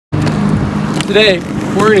Today,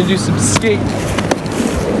 we're gonna do some skating.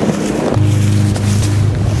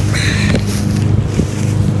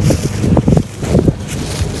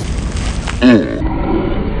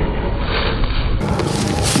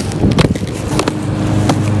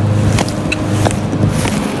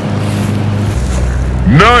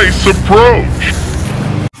 Nice approach!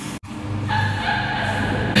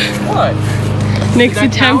 What? Nick's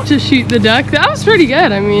attempt to shoot the duck. That was pretty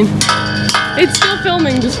good. I mean, it's still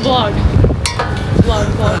filming, just vlog.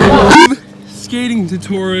 Vlog. Skating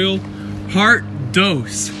tutorial, part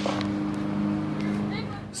dos.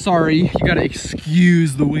 Sorry, you gotta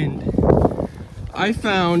excuse the wind. I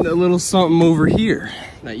found a little something over here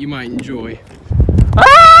that you might enjoy.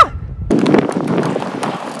 Ah!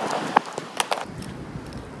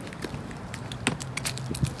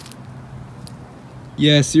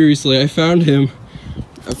 Yeah, seriously, I found him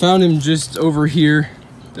just over here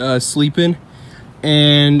sleeping,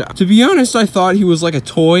 and to be honest, I thought he was like a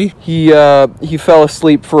toy. He fell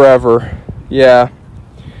asleep forever. Yeah.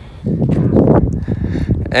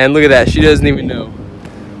 And look at that, she doesn't even know.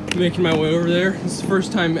 Making my way over there. This is the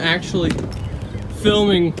first time actually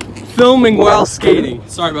filming while skating.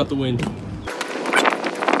 Sorry about the wind.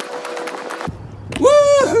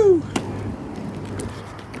 Woohoo!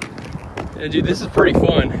 Yeah, dude, this is pretty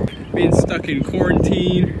fun. Being stuck in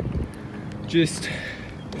quarantine, just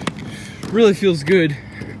really feels good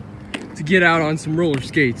to get out on some roller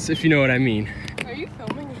skates, if you know what I mean. Are you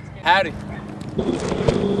filming this game? Howdy.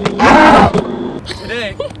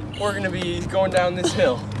 Today, we're gonna be going down this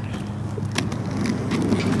hill.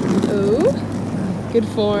 Ooh, good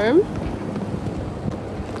form.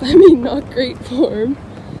 I mean, not great form.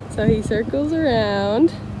 So he circles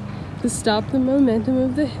around to stop the momentum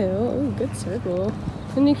of the hill. Oh, good circle.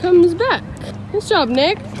 And he comes back. Nice job,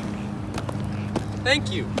 Nick.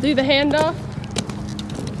 Thank you. Do the handoff.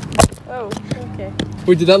 Oh, okay.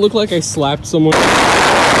 Wait, did that look like I slapped someone?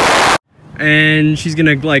 And she's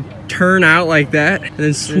gonna like turn out like that and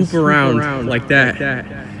then swoop around like that.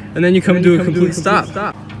 And then you come to a complete stop.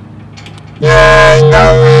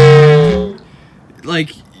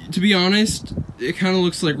 Like, to be honest, it kind of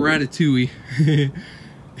looks like Ratatouille.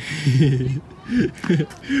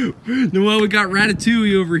 Noelle, we got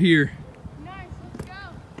Ratatouille over here. Nice, let's go.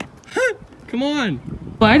 Come on.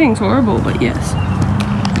 Lighting's horrible, but yes.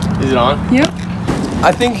 Is it on? Yep.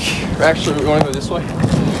 I think, actually, we want to go this way.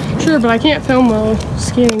 Sure, but I can't film while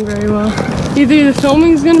skating very well. Either the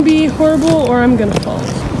filming's gonna be horrible or I'm gonna fall.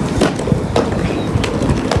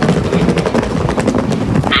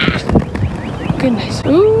 Ah! Goodness.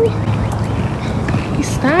 Ooh. He's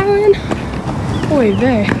styling. Oy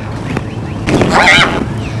vey.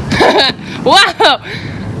 Wow!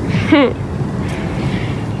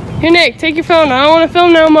 Here, Nick, take your phone. I don't want to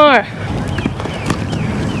film no more.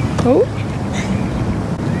 Oh.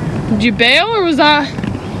 Did you bail or was that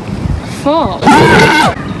fall?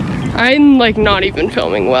 I'm like not even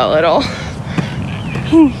filming well at all.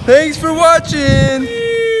 Thanks for watching!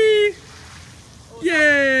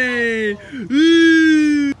 Yay!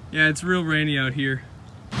 Yeah, it's real rainy out here.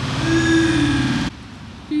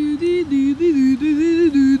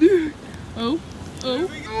 Oh, oh.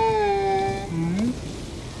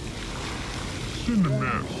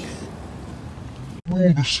 Cinematic.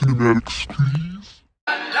 Roll the cinematics, please.